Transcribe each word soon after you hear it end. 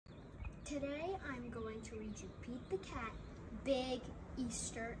Today I'm going to read you Pete the Cat, Big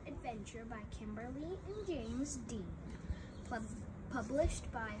Easter Adventure by Kimberly and James Dean, published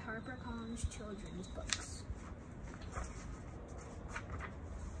by HarperCollins Children's Books.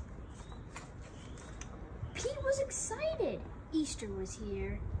 Pete was excited. Easter was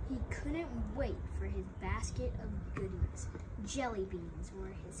here. He couldn't wait for his basket of goodies. Jelly beans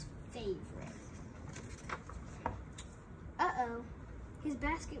were his favorite. Uh-oh. His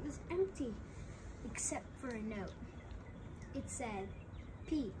basket was empty, except for a note. It said,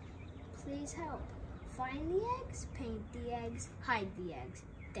 "Pete, please help. Find the eggs, paint the eggs, hide the eggs.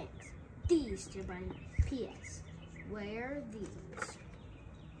 Thanks. The Easter Bunny. P.S. Where are these?"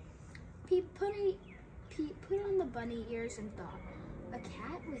 Pete put on the bunny ears and thought, "A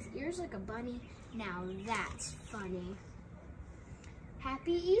cat with ears like a bunny? Now that's funny."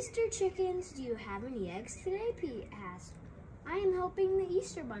 "Happy Easter, chickens. Do you have any eggs today?" Pete asked. "I am helping the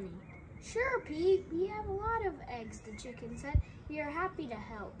Easter Bunny." "Sure, Pete, we have a lot of eggs," the chicken said. "We are happy to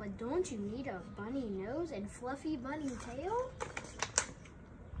help, but don't you need a bunny nose and fluffy bunny tail?"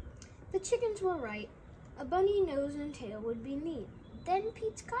 The chickens were right. A bunny nose and tail would be neat. Then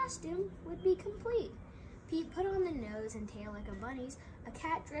Pete's costume would be complete. Pete put on the nose and tail like a bunny's, a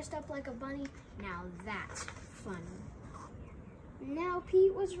cat dressed up like a bunny. Now that's funny. Now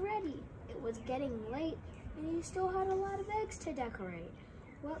Pete was ready. It was getting late, and he still had a lot of eggs to decorate.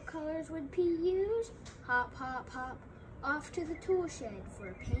 What colors would Pete use? Hop, hop, hop, off to the tool shed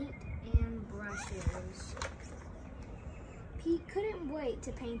for paint and brushes. Pete couldn't wait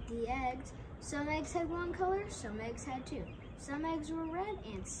to paint the eggs. Some eggs had one color, some eggs had two. Some eggs were red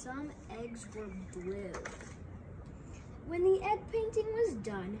and some eggs were blue. When the egg painting was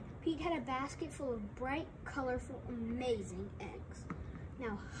done, Pete had a basket full of bright, colorful, amazing eggs.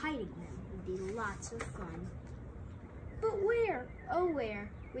 Now hiding them would be lots of fun. But where, oh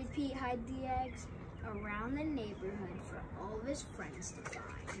where, would Pete hide the eggs? Around the neighborhood for all of his friends to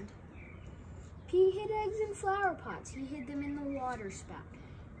find. Pete hid eggs in flower pots. He hid them in the water spout.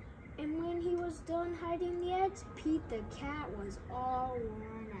 And when he was done hiding the eggs, Pete the cat was all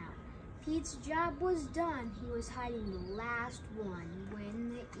worn out. Pete's job was done. He was hiding the last one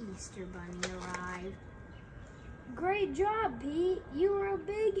when the Easter Bunny arrived. "Great job, Pete. You were a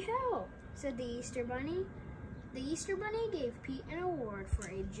big help," said the Easter Bunny. The Easter Bunny gave Pete an award for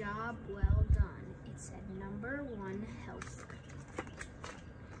a job well done. It said #1 helper.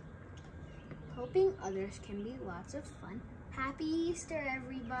 Helping others can be lots of fun. Happy Easter,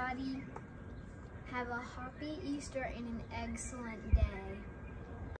 everybody. Have a happy Easter and an excellent day.